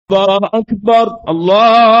أكبر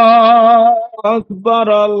الله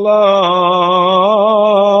أكبر الله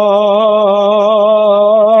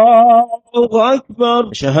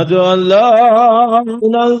أكبر أشهد أن لا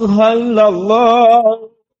إله إلا الله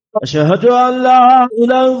أشهد أن لا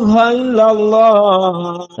إله إلا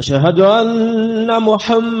الله أشهد أن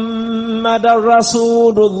محمدا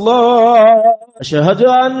رسول الله أشهد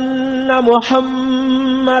أن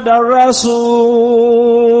محمدا رسول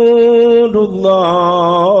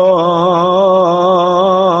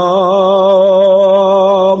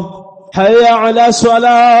الله حي على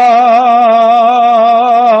الصلاة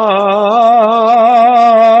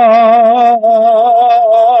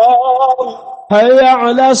حي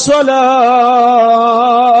على الصلاة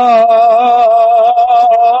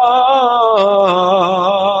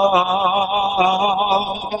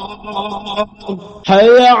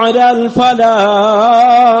حي على الفلاح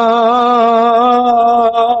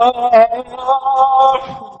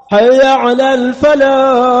حي على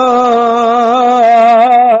الفلاح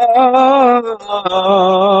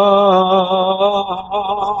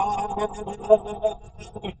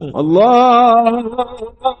الله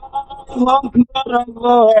أكبر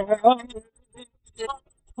الله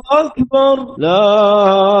أكبر لا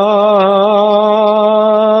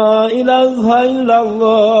إله إلا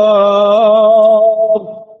الله.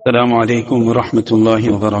 السلام عليكم ورحمة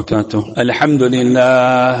الله وبركاته. الحمد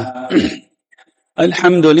لله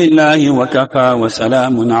الحمد لله وكفى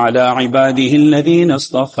وسلام على عباده الذين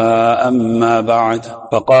اصطفى أما بعد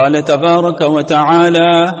فقال تبارك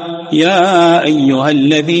وتعالى يا أيها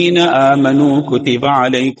الذين آمنوا كتب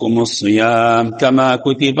عليكم الصيام كما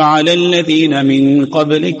كتب على الذين من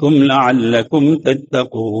قبلكم لعلكم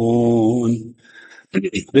تتقون.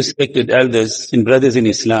 Respected elders and brothers in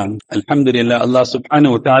Islam, Alhamdulillah, Allah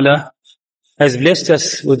subhanahu wa ta'ala has blessed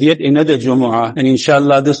us with yet another Jumu'ah, and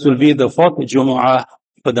inshallah this will be the fourth Jumu'ah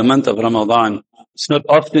for the month of Ramadan. It's not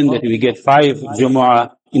often that we get 5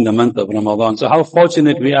 Jumu'ah in the month of Ramadan. So how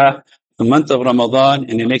fortunate we are, the month of Ramadan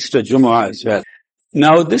and an extra Jumu'ah as well.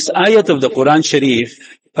 Now this ayat of the Quran Sharif,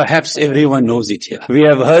 perhaps everyone knows it here. We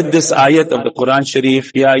have heard this ayat of the Quran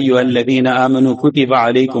Sharif, Ya ayyuhalladhina amanu kutiba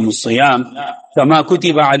alaykumus siyam kama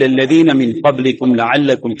kutiba ala alladhina min qablikum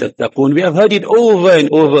la'allakum tattaqun. We have heard it over and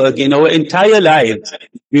over again. Our entire lives,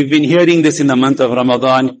 we've been hearing this in the month of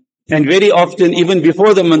Ramadan. And very often, even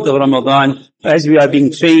before the month of Ramadan, as we are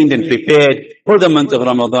being trained and prepared for the month of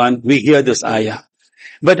Ramadan, we hear this ayah.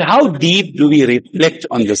 But how deep do we reflect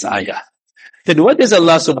on this ayah? That what does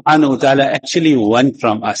Allah subhanahu wa ta'ala actually want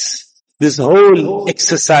from us? This whole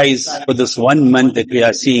exercise for this 1 month that we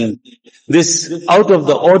are seeing, this out of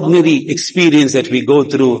the ordinary experience that we go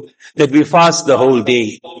through, that we fast the whole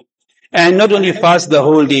day. And not only fast the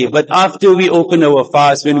whole day, but after we open our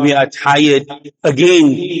fast, when we are tired, again,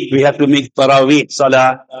 we have to make Taraweeh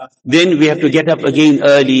Salah. Then we have to get up again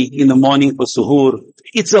early in the morning for suhoor.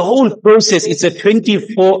 It's a whole process. It's a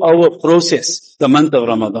 24-hour process, the month of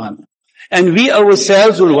Ramadan. And we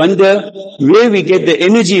ourselves will wonder where we get the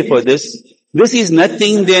energy for this. This is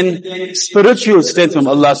nothing than spiritual strength from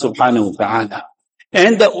Allah subhanahu wa ta'ala.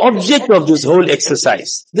 And the object of this whole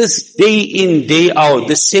exercise, this day in, day out,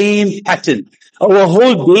 the same pattern. Our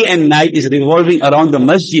whole day and night is revolving around the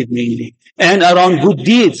masjid mainly. And around good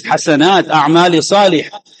deeds, hasanat, a'mal salih.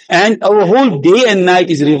 And our whole day and night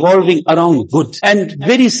is revolving around good. And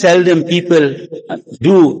very seldom people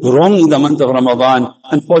do wrong in the month of Ramadan.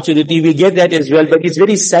 Unfortunately, we get that as well, but it's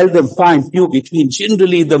very seldom, fine, few between.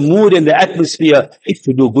 Generally, the mood and the atmosphere is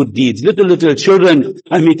to do good deeds. Little children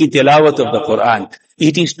are making tilawat of the Quran.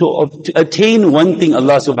 It is to attain one thing.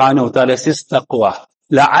 Allah subhanahu wa ta'ala says, taqwa.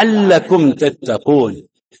 لَعَلَّكُمْ تَتَّقُونَ.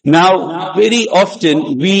 Now, very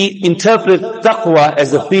often we interpret taqwa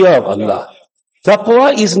as the fear of Allah.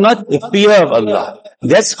 Taqwa is not the fear of Allah.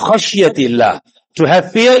 That's khashyatillah. To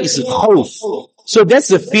have fear is khawf. So that's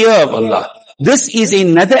the fear of Allah. This is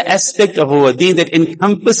another aspect of our deen that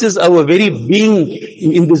encompasses our very being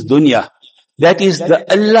in this dunya. That is the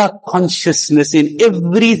Allah consciousness in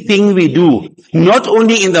everything we do. Not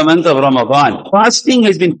only in the month of Ramadan. Fasting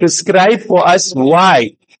has been prescribed for us.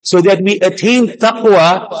 Why? So that we attain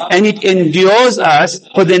taqwa and it endures us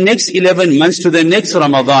for the next 11 months to the next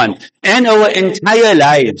Ramadan and our entire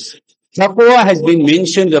lives. Taqwa has been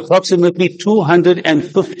mentioned approximately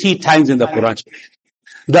 250 times in the Quran.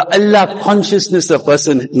 The Allah consciousness a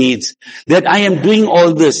person needs. That I am doing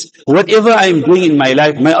all this. Whatever I am doing in my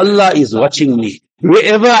life, my Allah is watching me.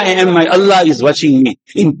 Wherever I am, my Allah is watching me.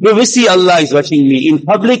 In privacy, Allah is watching me. In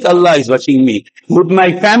public, Allah is watching me. With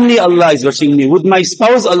my family, Allah is watching me. With my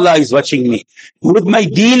spouse, Allah is watching me. With my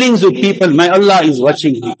dealings with people, my Allah is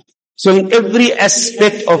watching me. So in every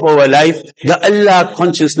aspect of our life, the Allah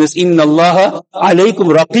consciousness, inna Allah alaykum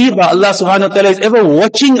raqiba, Allah subhanahu wa ta'ala is ever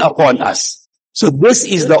watching upon us. So this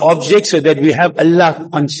is the object, so that we have Allah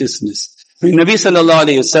consciousness. When Nabi sallallahu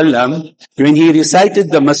alayhi wasallam, when he recited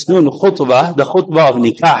the Masnoon khutbah, the khutbah of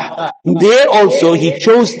nikah, there also he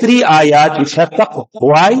chose 3 ayat which have taqwa.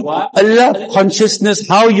 Why? Allah consciousness,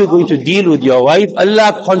 how you're going to deal with your wife.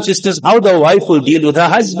 Allah consciousness, how the wife will deal with her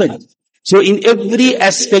husband. So in every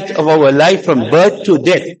aspect of our life, from birth to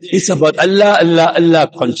death, it's about Allah, Allah,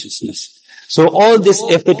 Allah consciousness. So all this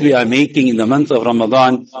effort we are making in the month of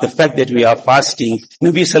Ramadan, the fact that we are fasting,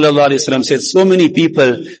 Nabi sallallahu alayhi wasallam said, so many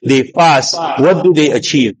people, they fast, what do they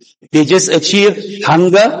achieve? They just achieve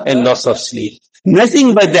hunger and loss of sleep.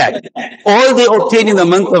 Nothing but that. All they obtain in the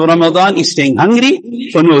month of Ramadan is staying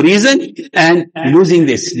hungry for no reason and losing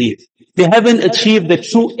their sleep. They haven't achieved the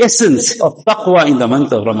true essence of taqwa in the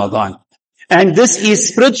month of Ramadan. And this is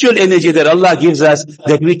spiritual energy that Allah gives us,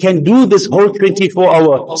 that we can do this whole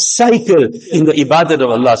 24-hour cycle in the ibadat of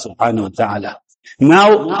Allah subhanahu wa ta'ala.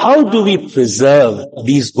 Now, how do we preserve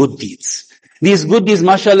these good deeds? These good deeds,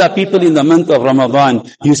 mashallah, people in the month of Ramadan,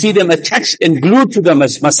 you see them attached and glued to the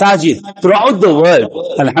masajid throughout the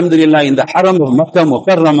world. Alhamdulillah, in the Haram of Makkah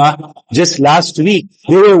Mukarramah, just last week,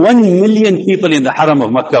 there were 1 million people in the Haram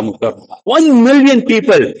of Makkah Mukarramah. 1 million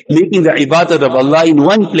people making the ibadat of Allah in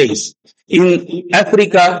one place. In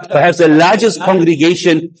Africa, perhaps the largest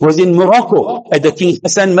congregation was in Morocco at the King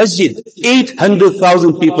Hassan Masjid.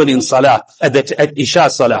 800,000 people in Salah, at Isha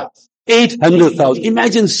Salah. 800,000.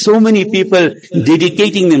 Imagine so many people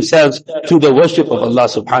dedicating themselves to the worship of Allah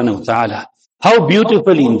subhanahu wa ta'ala. How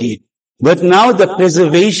beautiful indeed. But now the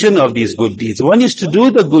preservation of these good deeds. One is to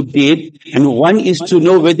do the good deed, and one is to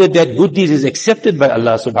know whether that good deed is accepted by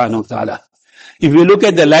Allah subhanahu wa ta'ala. If you look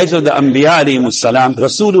at the lives of the Anbiya alayhimus salam,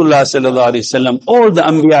 Rasulullah sallallahu alayhi wasallam, all the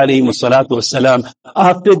Anbiya alayhimus salatu wasalam,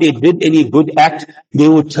 after they did any good act, they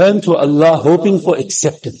would turn to Allah hoping for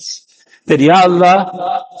acceptance. That, Ya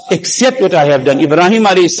Allah, accept what I have done. Ibrahim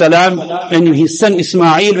alayhi salam and his son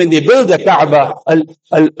Ismail, when they built the Kaaba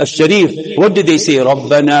al-Sharif, what did they say?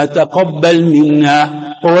 Rabbana taqabbal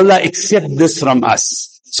minna. Oh Allah, accept this from us.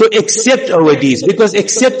 So accept our deeds, because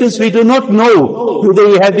acceptance, we do not know whether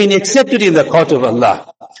we have been accepted in the court of Allah.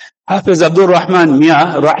 Hafiz Abdul Rahman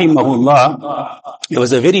Mia, rahimahullah, he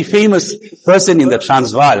was a very famous person in the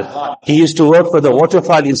Transvaal. He used to work for the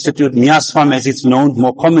Waterfall Institute, Mia's Farm as it's known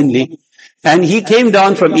more commonly. And he came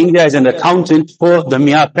down from India as an accountant for the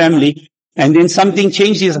Mia family. And then something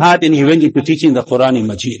changed his heart and he went into teaching the Quran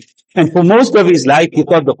Majid. And for most of his life, he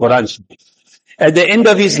taught the Quran. At the end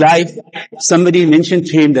of his life, somebody mentioned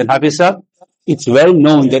to him that, Hafizah, it's well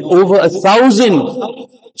known that over 1,000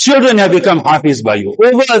 children have become Hafiz by you.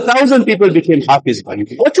 Over 1,000 people became Hafiz by you.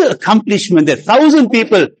 What an accomplishment that 1,000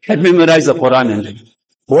 people had memorized the Quran and them.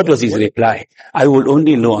 What was his reply? I will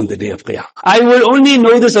only know on the day of Qiyamah. I will only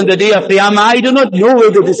know this on the day of Qiyamah. I do not know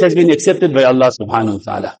whether this has been accepted by Allah subhanahu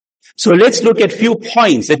wa ta'ala. So let's look at few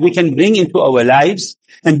points that we can bring into our lives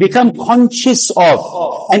and become conscious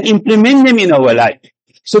of and implement them in our life.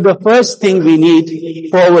 So the first thing we need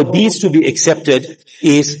for our deeds to be accepted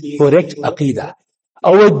is correct aqidah.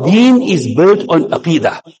 Our deen is built on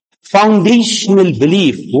aqidah, foundational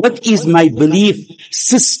belief. What is my belief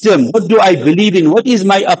system? What do I believe in? What is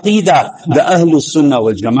my aqidah? The Ahlul Sunnah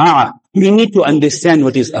wal Jama'ah. We need to understand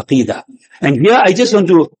what is aqidah. And here I just want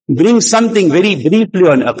to bring something very briefly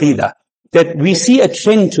on aqidah. That we see a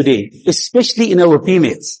trend today, especially in our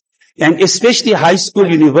females, and especially high school,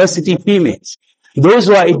 university females, those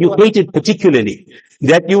who are educated particularly,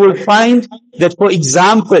 that you will find that, for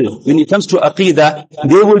example, when it comes to aqidah,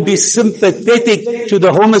 they will be sympathetic to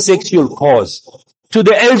the homosexual cause. To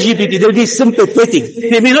the LGBT, they'll be sympathetic.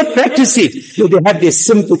 They may not practice it, but they have their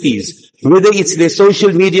sympathies. Whether it's their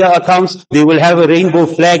social media accounts, they will have a rainbow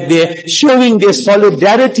flag there, showing their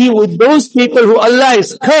solidarity with those people who Allah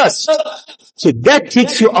has cursed. So that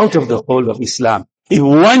takes you out of the fold of Islam. If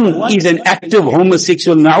one is an active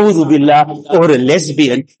homosexual, na'udhu billah, or a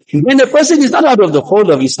lesbian, then a person is not out of the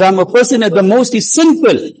fold of Islam. A person at the most is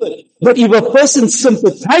sinful. But if a person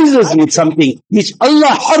sympathizes with something which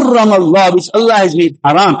Allah harram Allah, which Allah has made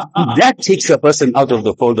haram, that takes a person out of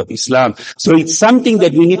the fold of Islam. So it's something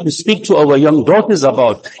that we need to speak to our young daughters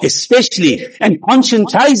about, especially, and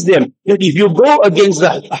conscientize them that if you go against the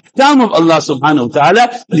ahkam of Allah subhanahu wa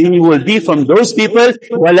ta'ala, then you will be from those people,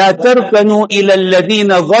 وَلَا تَرْكَنُوا إِلَى الَّذِينَ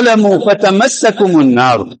ظَلَمُوا فَتَمَسَّكُمُ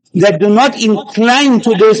النَّارُ, that do not incline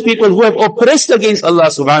to those people who have oppressed against Allah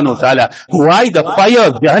subhanahu wa ta'ala. Why? The fire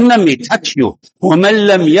of Jahannam may touch you. وَمَنْ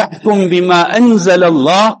لَمْ يَحْكُمْ بِمَا أَنزَلَ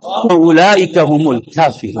اللَّهُ فَأُولَٰئِكَ هُمُ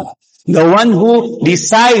الْكَافِرُونَ. The one who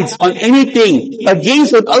decides on anything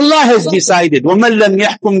against what Allah has decided. وَمَنْ لَمْ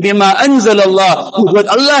يَحْكُمْ بِمَا أَنزَلَ اللَّهُ, what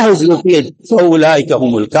Allah has revealed. فَأُولَٰئِكَ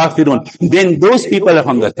هُمُ الْكَافِرُونَ. Then those people are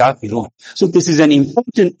from the kafirun. So this is an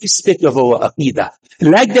important aspect of our aqidah.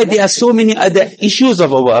 Like that, there are so many other issues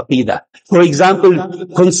of our aqidah. For example,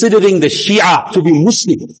 considering the Shia to be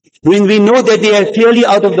Muslim, when we know that they are clearly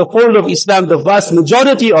out of the fold of Islam, the vast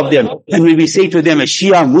majority of them, and when we say to them a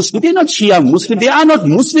Shia Muslim, they're not Shia Muslim, they are not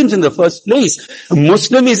Muslims in the first place. A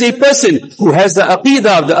Muslim is a person who has the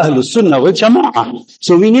aqidah of the Ahlul Sunnah wal Jama'ah.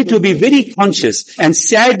 So we need to be very conscious, and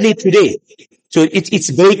sadly today, so it's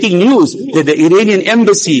breaking news that the Iranian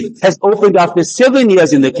embassy has opened after 7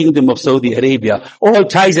 years in the Kingdom of Saudi Arabia. All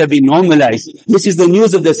ties have been normalized. This is the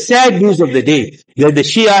news of the sad news of the day, that the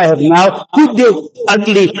Shia have now put their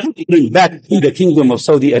ugly footprint back in the Kingdom of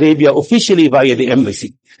Saudi Arabia officially via the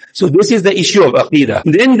embassy. So this is the issue of aqidah.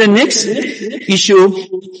 Then the next issue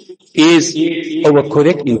is our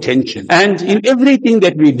correct intention. And in everything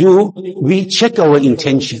that we do, we check our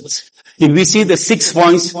intentions. If we see the 6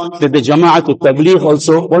 points that the Jama'at al-Tabligh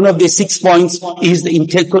also, one of the 6 points is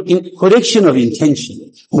the correction of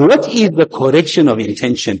intention. What is the correction of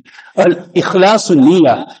intention? Al-ikhlasun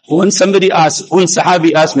niyyah. When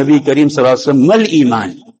Sahabi asked Nabi Kareem sallallahu alaihi wasallam, mal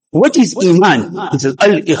iman? What is iman? He says,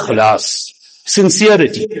 al-ikhlas.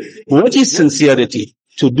 Sincerity. What is sincerity?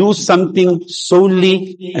 To do something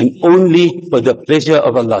solely and only for the pleasure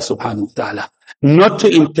of Allah subhanahu wa ta'ala. Not to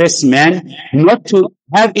impress man, not to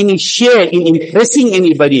have any share in impressing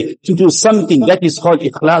anybody, to do something that is called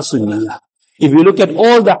ikhlasun niyyah. If you look at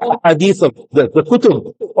all the hadith of the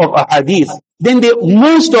kutub of hadith, then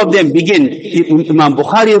most of them begin, Imam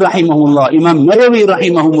Bukhari rahimahullah, Imam Nawawi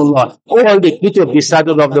rahimahumullah, all the kutub, they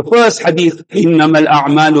started off the first hadith, innamal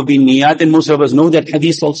a'malu bin niyat, and most of us know that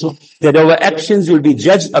hadith also, that our actions will be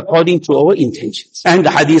judged according to our intentions. And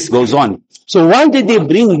the hadith goes on. So why did they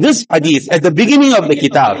bring this hadith at the beginning of the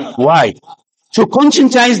kitab? Why? To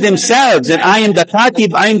conscientize themselves that I am the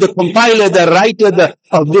Khatib, I am the compiler, the writer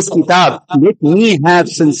of this kitab. Let me have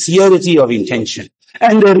sincerity of intention.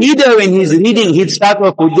 And the reader, when he's reading, he'll start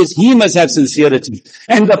off with this, he must have sincerity.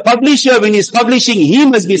 And the publisher, when he's publishing, he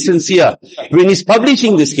must be sincere when he's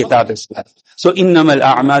publishing this kitab as well. So, innamal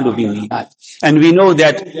a'malu binniyat. And we know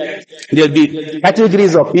that there'll be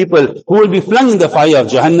categories of people who will be flung in the fire of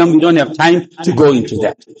Jahannam. We don't have time to go into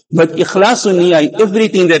that. But ikhlasun niyyah,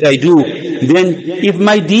 everything that I do, then if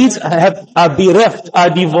my deeds are bereft,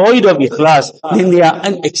 are devoid of ikhlas, then they are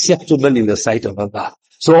unacceptable in the sight of Allah.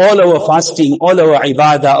 So all our fasting, all our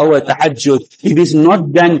ibadah, our tahajjud, if it is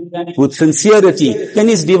not done with sincerity, then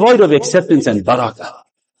it's devoid of acceptance and barakah.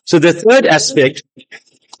 So the third aspect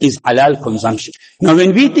is halal consumption. Now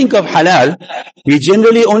when we think of halal, we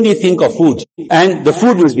generally only think of food. And the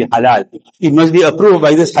food must be halal. It must be approved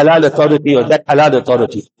by this halal authority or that halal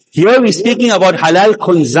authority. Here we're speaking about halal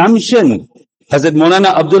consumption. Hazrat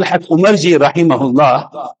Maulana Abdul Haq Umarji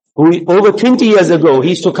rahimahullah, who over 20 years ago, he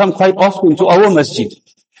used to come quite often to our masjid.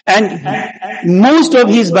 And most of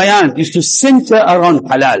his bayan used to center around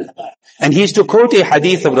halal. And he used to quote a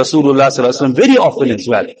hadith of Rasulullah sallallahu alaihi wasallam very often as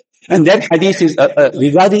well. And that hadith is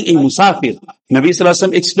regarding a musafir. Nabi sallallahu alaihi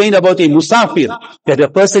wasallam explained about a musafir, that a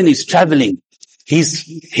person is traveling.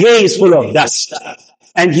 His hair is full of dust.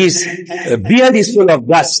 And his beard is full of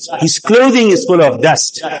dust. His clothing is full of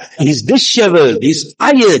dust. He's disheveled. He's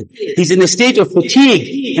tired. He's in a state of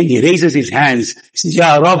fatigue. And he raises his hands. He says,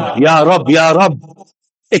 Ya Rabb, Ya Rabb, Ya Rabb,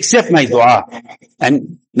 accept my dua.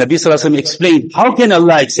 And Nabi sallallahu alaihi wasallam explained, how can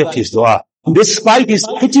Allah accept his dua? Despite his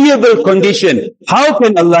pitiable condition, how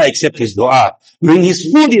can Allah accept his dua? When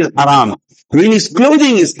his food is haram, when his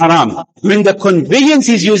clothing is haram, when the conveyance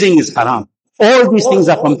he's using is haram. All these things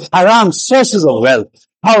are from haram sources of wealth.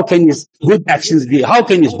 How can his good actions be? How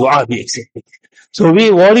can his dua be accepted? So we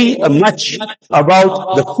worry much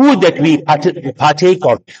about the food that we partake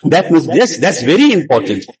of. That's very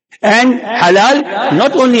important. And halal,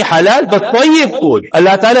 not only halal, but tayyib food.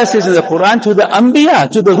 Allah Ta'ala says in the Quran to the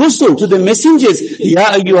Anbiya, to the Rusul, to the messengers,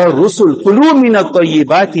 Ya ayyuha Rusul, kulu min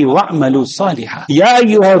at-tayyibati wa'malu salihah. Ya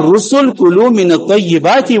ayyuha Rusul, kulu min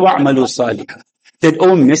at-tayyibati wa'malu salihah. That,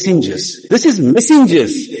 oh messengers, this is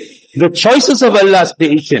messengers, the choices of Allah's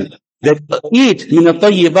creation, that eat min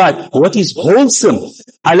at-tayyibat, what is wholesome.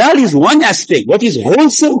 Halal is one aspect, what is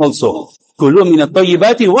wholesome also. Kulu min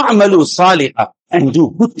at-tayyibati wa'malu salihah, and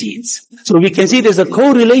do good deeds. So we can see there's a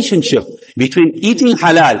co-relationship. between eating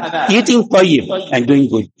halal, eating tayyib, and doing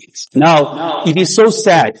good deeds. Now, it is so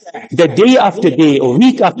sad that day after day or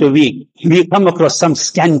week after week, we come across some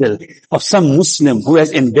scandal of some Muslim who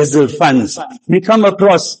has embezzled funds. We come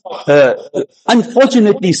across,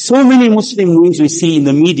 unfortunately, so many Muslim names we see in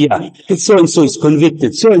the media. So-and-so is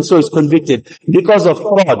convicted, so-and-so is convicted because of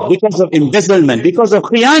fraud, because of embezzlement, because of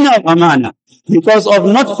khiyana of amana, because of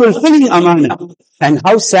not fulfilling amana. And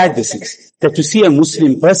how sad this is, that to see a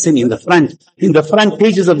Muslim person in the front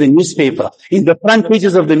pages of the newspaper, in the front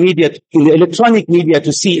pages of the media, in the electronic media,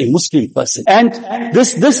 to see a Muslim person. And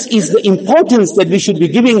this is the importance that we should be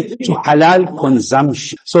giving to halal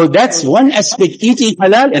consumption. So that's one aspect, eating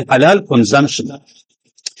halal and halal consumption.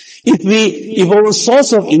 If our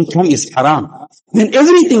source of income is haram, then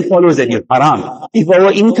everything follows that is haram. If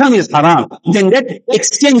our income is haram, then that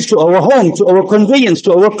extends to our home, to our conveyance,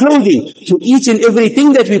 to our clothing, to each and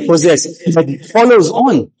everything that we possess, that follows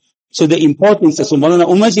on. So the importance of Maulana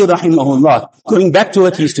Umaji rahimahullah, going back to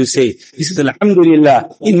what he used to say, he says,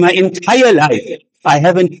 Alhamdulillah, in my entire life, I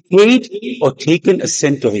haven't paid or taken a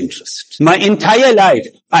cent of interest. My entire life,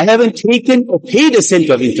 I haven't taken or paid a cent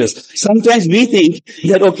of interest. Sometimes we think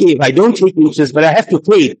that, okay, if I don't take interest, but I have to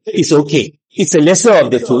pay it, it's okay. It's a lesser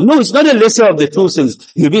of the two. No, it's not a lesser of the two, since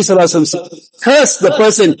Nabi Sallallahu Alaihi Wasallam said, curse the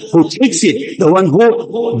person who takes it, the one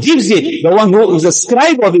who gives it, the one who is a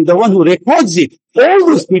scribe of it, the one who records it. All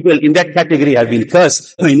those people in that category have been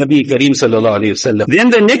cursed by Nabi Kareem Sallallahu Alaihi Wasallam. Then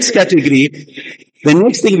the next category, the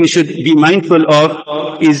next thing we should be mindful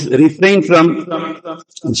of is refrain from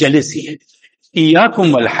jealousy.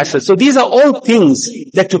 Iyakum wal hasad. So these are all things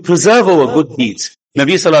that to preserve our good deeds.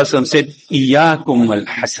 Nabi Sallallahu Alaihi Wasallam said, Iyakum wal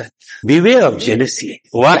hasad. Beware of jealousy.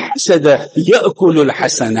 Wa hasada ya'kulul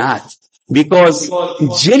hasanat. Because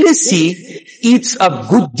jealousy eats up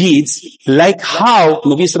good deeds, like how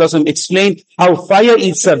Nabi Sallallahu Alaihi Wasallam explained how fire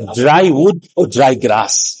eats up dry wood or dry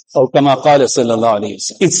grass. Or kama qala sallallahu alayhi wa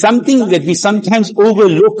sallam. It's something that we sometimes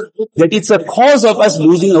overlook, that it's a cause of us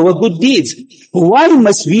losing our good deeds. Why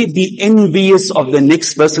must we be envious of the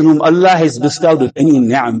next person whom Allah has bestowed with any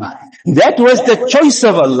ni'mah? That was the choice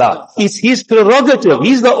of Allah. It's His prerogative.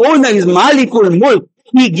 He's the owner. He's Malikul Mulk.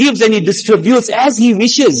 He gives and He distributes as He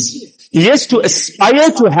wishes. Yes, to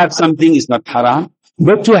aspire to have something is not haram.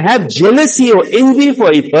 But to have jealousy or envy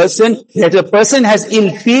for a person, that a person has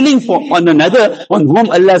ill feeling on another, on whom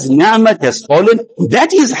Allah's ni'mat has fallen,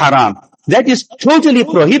 that is haram. That is totally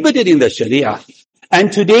prohibited in the Sharia. And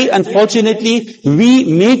today, unfortunately, we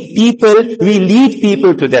lead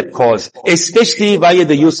people to that cause, especially via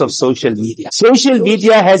the use of social media. Social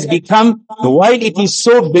media has become, while it is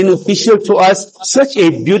so beneficial to us, such a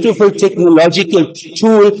beautiful technological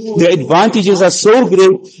tool, the advantages are so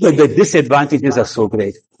great, but the disadvantages are so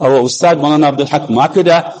great. Our Ustad Maulana Abdul Haq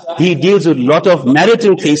Makeda, he deals with a lot of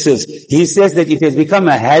marital cases. He says that it has become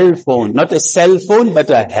a hell phone, not a cell phone, but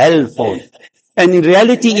a hell phone. And in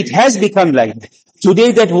reality, it has become like that.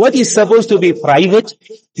 Today, that what is supposed to be private,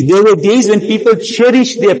 there were days when people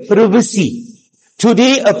cherished their privacy.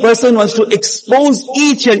 Today, a person wants to expose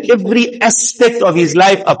each and every aspect of his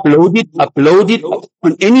life, upload it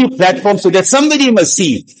on any platform so that somebody must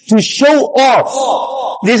see, to show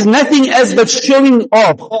off. There's nothing else but showing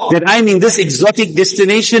off that I'm in this exotic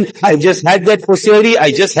destination. I just had that for Sehri.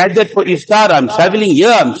 I just had that for Iftar. I'm traveling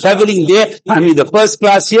here. I'm traveling there. I'm in the first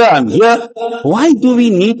class here. I'm here. Why do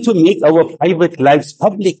we need to make our private lives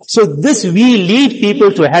public? So this, we lead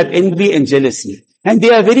people to have envy and jealousy. And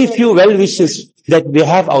there are very few well-wishers that we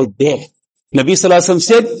have out there. Nabi Sallallahu Alaihi Wasallam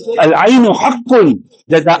said, Al-Ainu haqqun,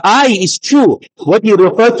 that the eye is true. What he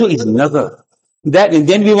referred to is nazar. That, and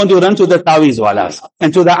then we want to run to the tawiz walas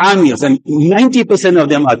and to the amils, and 90% of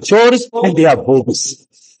them are chores and they are bogus.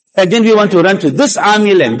 And then we want to run to this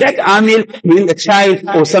amil and that amil when a child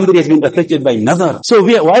or somebody has been affected by nazar. So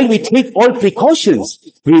while we take all precautions,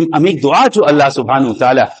 we make dua to Allah subhanahu wa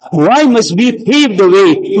ta'ala. Why must we pave the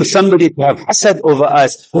way for somebody to have hasad over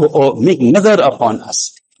us or make nazar upon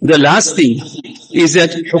us? The last thing is that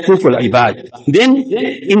hukukul ibad. Then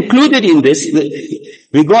included in this,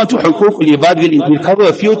 we go on to hukukul ibad, we'll cover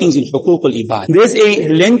a few things in hukukul ibad. There's a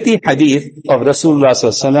lengthy hadith of Rasulullah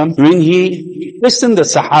sallallahu alaihi wasallam when he questioned the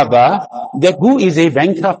Sahaba that who is a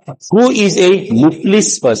bankrupt, who is a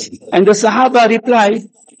muflis person. And the Sahaba replied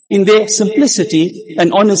in their simplicity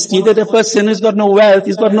and honesty that a person has got no wealth,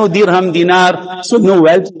 he's got no dirham, dinar, so no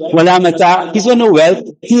wealth, wala mata, he's got no wealth,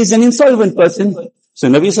 he is an insolvent person. So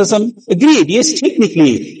Nabi Sallallahu Alaihi Wasallam agreed, yes,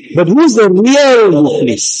 technically, but who's the real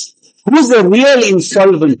muflis? Who's the real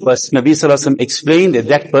insolvent person? Nabi Sallallahu Alaihi Wasallam explained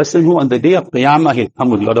that person who on the day of Qiyamah, he'll come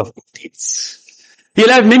with a lot of good deeds. He'll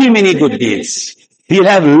have many, many good deeds. He'll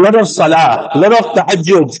have a lot of salah, a lot of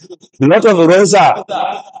tahajjud, a lot of roza,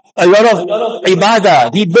 a lot of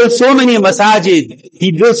ibadah. He built so many masajid.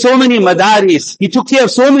 He built so many madaris. He took care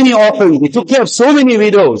of so many orphans. He took care of so many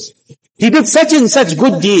widows. He did such and such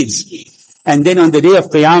good deeds. And then on the day of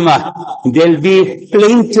Qiyamah, there'll be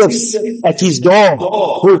plaintiffs at his door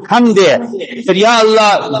who will come there. But Ya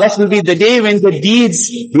Allah, that will be the day when the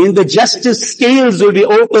deeds, when the justice scales will be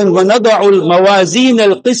opened. وَنَضَعُ الْمَوَازِينَ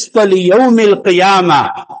الْقِسْطَ لِيَوْمِ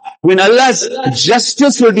الْقِيَامَةِ. When Allah's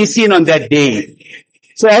justice will be seen on that day.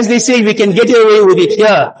 So as they say, we can get away with it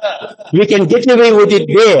here. We can get away with it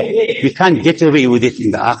there. We can't get away with it in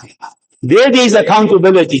the Akhirah. There is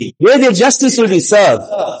accountability. There the justice will be served.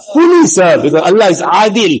 Fully served. Because Allah is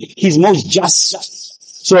adil. He's most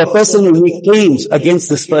just. So a person will make claims against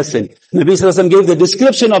this person. Nabi Sallallahu Alaihi Wasallam gave the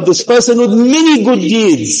description of this person with many good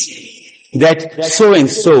deeds. That so and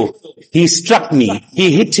so, he struck me,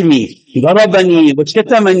 he hit me, darabani,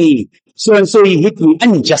 washatamani, so and so he hit me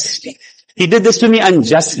unjustly. He did this to me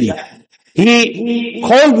unjustly. He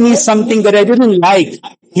called me something that I didn't like.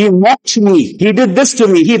 He mocked me. He did this to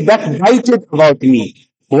me. He backbited about me.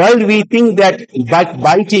 While we think that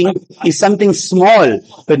backbiting is something small,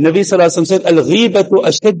 but Nabi Sallallahu Alaihi Wasallam said, Al-ghibatu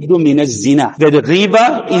ashaddu min az-zina. That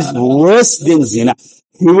ghiba is worse than zina.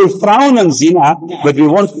 We will frown on zina, but we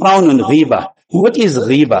won't frown on ghiba. What is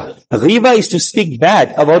ghiba? Ghiba is to speak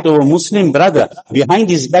bad about our Muslim brother. Behind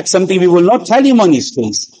his back, something we will not tell him on his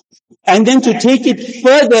face. And then to take it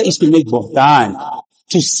further is to make buhtan,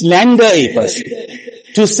 to slander a person,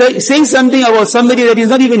 to say something about somebody that is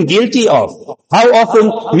not even guilty of. How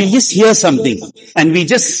often we just hear something and we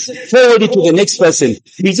just forward it to the next person.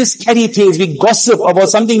 We just carry tales, we gossip about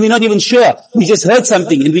something we're not even sure. We just heard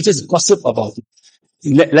something and we just gossip about it.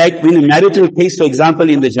 Like in a marital case, for example,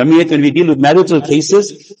 in the Jamiyat, when we deal with marital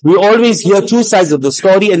cases, we always hear two sides of the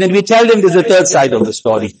story and then we tell them there's a third side of the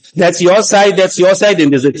story. That's your side,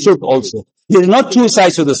 and there's a truth also. There's not two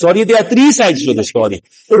sides to the story, there are three sides to the story.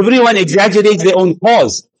 Everyone exaggerates their own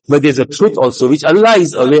cause, but there's a truth also, which Allah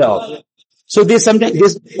is aware of. So there's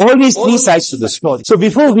always three sides to the story. So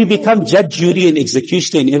before we become judge, jury and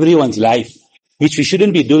executioner in everyone's life, which we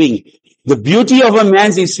shouldn't be doing, the beauty of a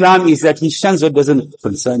man's Islam is that he shuns what doesn't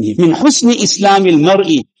concern him. Min husni Islamil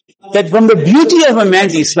mar'i. That from the beauty of a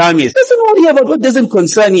man's Islam is, doesn't worry about what doesn't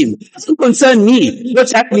concern him. It doesn't concern me.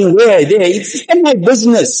 What's happening there. It's not my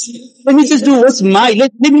business. Let me just do what's my,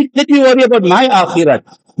 let me worry about my akhirat.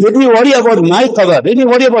 Let me worry about my qabr. Let me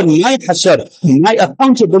worry about my hashar, my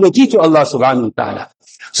accountability to Allah subhanahu wa ta'ala.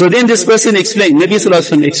 So then this person explained, Nabi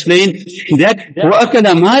Sallallahu Alaihi Wasallam explained that, وَأَكَلَ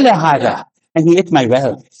مَالَ هَذَا. And he ate my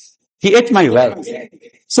wealth. He ate my wealth.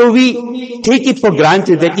 So we take it for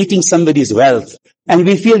granted that eating somebody's wealth, and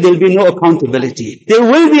we feel there will be no accountability. There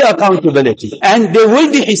will be accountability, and there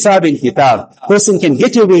will be hisab and kitab. Person can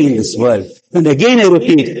get away in this world. And again I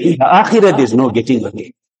repeat, in the akhirah there's no getting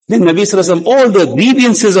away. Then Nabi Sallallahu Alaihi Wasallam, all the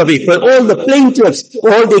grievances of it, all the plaintiffs,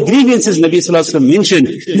 all the grievances Nabi Sallallahu Alaihi Wasallam mentioned,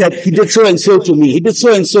 that he did so and so to me, he did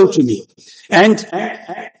so and so to me. And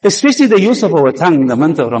especially the use of our tongue in the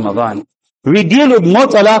month of Ramadan. We deal with more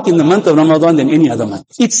talaq in the month of Ramadan than any other month.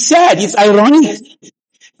 It's sad, it's ironic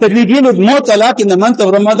that we deal with more talaq in the month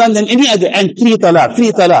of Ramadan than any other, and three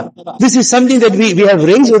talaq. This is something that we have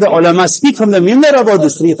raised with the ulama. Speak from the mimbar about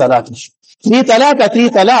this three talaq issue. Three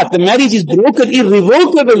talaq. The marriage is broken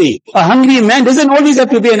irrevocably. A hungry man doesn't always have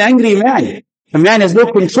to be an angry man. A man has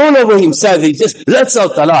no control over himself. He just lets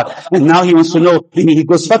out talaq. And now he wants to know, he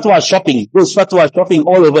goes fatwa shopping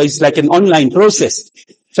all over. It's like an online process.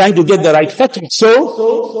 Trying to get the right fatwa.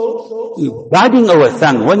 So, guarding our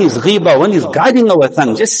tongue. One is ghiba, one is guarding our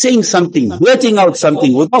tongue. Just saying something, blurting out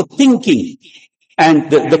something without thinking.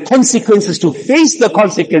 And the consequences, to face the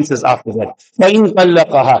consequences after that. فَإِنْ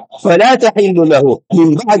طَلَّقَهَا فَلَا تَحِلُّ لَهُ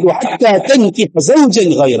مِنْ بَعْدُ حَتَّى تَنْكِحَ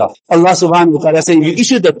زَوْجًا غَيْرَهُ. Allah subhanahu wa ta'ala saying, you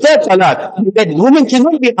issue the third talaq, that woman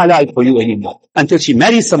cannot be halal for you anymore until she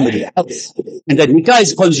marries somebody else. And that nikah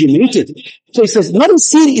is consummated. So it says,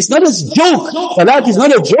 it's not a joke. Talaq is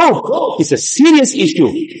not a joke. It's a serious issue.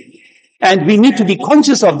 And we need to be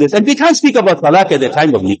conscious of this. And we can't speak about talaq at the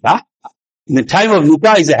time of nikah. In the time of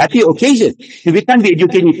nikah is a happy occasion. And we can't be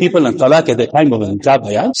educating people on talaq at the time of nikah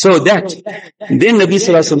bayan. So then Nabi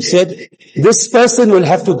Sallallahu Alaihi Wasallam said, this person will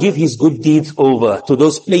have to give his good deeds over to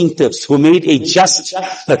those plaintiffs who made a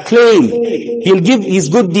claim. He'll give his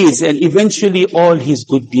good deeds, and eventually all his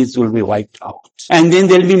good deeds will be wiped out. And then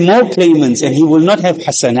there'll be more claimants, and he will not have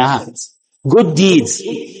hasanat. good deeds.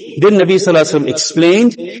 Then Nabi Sallallahu Alaihi Wasallam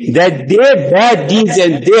explained that their bad deeds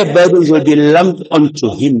and their burdens will be lumped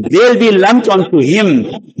onto him. They'll be lumped onto him,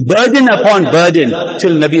 burden upon burden,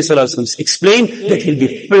 till Nabi Sallallahu Alaihi Wasallam explained that he'll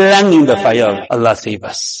be flung in the fire. Allah save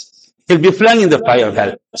us. He'll be flung in the fire of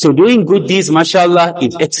hell. So doing good deeds, mashallah,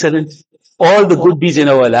 is excellent. All the good deeds in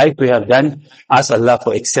our life we have done, ask Allah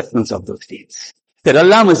for acceptance of those deeds. That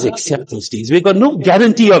Allah must accept those deeds. We got no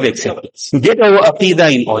guarantee of acceptance. Get our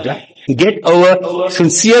aqidah in order. Get our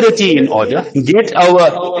sincerity in order. Get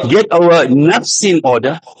our nafs in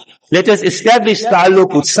order. Let us establish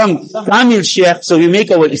ta'alluq with some Kamil Shaykh, so we make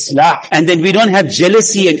our islah. And then we don't have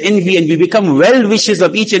jealousy and envy, and we become well-wishers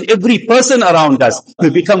of each and every person around us. We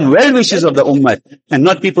become well-wishers of the ummah, and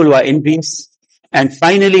not people who are envious. And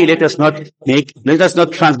finally, let us not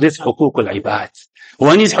transgress hukukul ibad.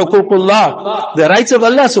 One is hukukullah, the rights of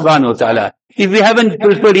Allah subhanahu wa ta'ala. If we haven't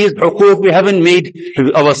fulfilled his hukuk, we haven't made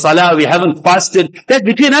our salah, we haven't fasted, that's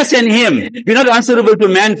between us and him. We're not answerable to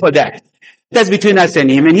man for that. That's between us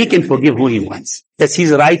and him, and he can forgive who he wants. That's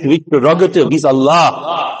his right, his prerogative. He's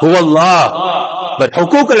Allah, who Allah. But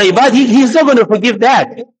hukuk al-ibad, he's not going to forgive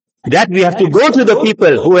that. That we have to go to the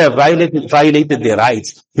people who have violated their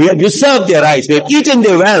rights. We have usurped their rights. We have eaten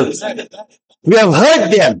their wealth. We have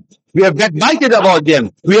hurt them. We have backbited about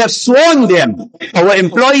them. We have sworn them. Our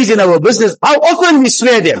employees in our business, how often we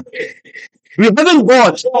swear them? We haven't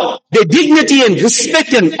bought their dignity and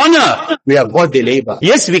respect and honor. We have bought their labor.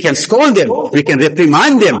 Yes, we can scold them. We can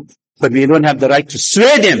reprimand them. But we don't have the right to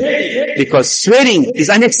swear them, because swearing is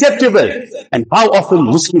unacceptable. And how often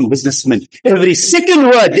Muslim businessmen, every second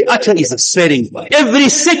word they utter is a swearing word. Every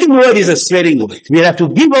second word is a swearing word. We have to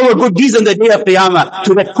give our good deeds on the day of Qiyamah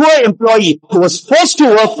to that poor employee who was forced to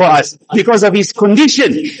work for us because of his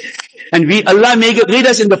condition. And Allah may read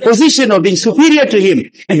us in the position of being superior to him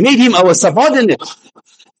and made him our subordinate.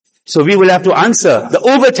 So we will have to answer the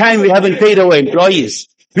overtime we haven't paid our employees.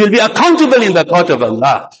 We'll be accountable in the court of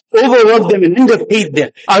Allah. Overwork them and underpaid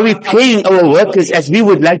them. Are we paying our workers as we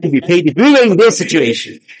would like to be paid if we were in their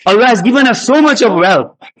situation? Allah has given us so much of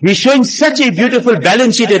wealth. We're showing such a beautiful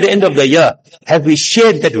balance sheet at the end of the year. Have we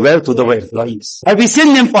shared that wealth with our employees? Have we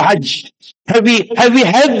sent them for Hajj? Have we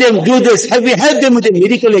helped them do this? Have we helped them with the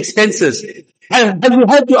medical expenses? Have we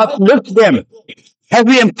helped to uplift them? Have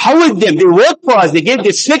we empowered them? They worked for us. They gave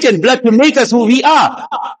their sweat and blood to make us who we are.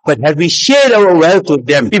 But have we shared our wealth with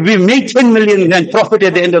them? If we make 10 million rand profit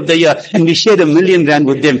at the end of the year and we share 1 million rand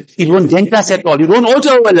with them, it won't dent us at all. It won't alter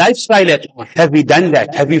our lifestyle at all. Have we done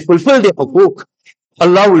that? Have we fulfilled the hukuk?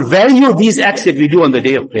 Allah will value these acts that we do on the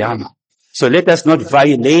day of Qiyamah. So let us not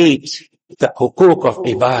violate the hukuk of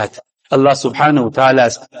ibad. Allah subhanahu wa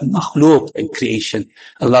ta'ala's makhluk and creation.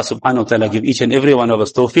 Allah subhanahu wa ta'ala give each and every one of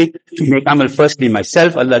us tawfiq to make amal. Firstly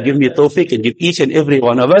myself, Allah give me tawfiq and give each and every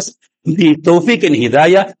one of us the tawfiq and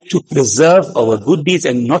hidayah to preserve our good deeds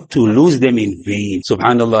and not to lose them in vain.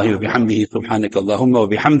 Subhanallah wa bihamdihi, subhanaka Allahumma wa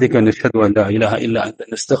bihamdika, nashhadu an la ilaha illa anta,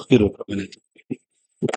 nastaghfiruka wa natubu.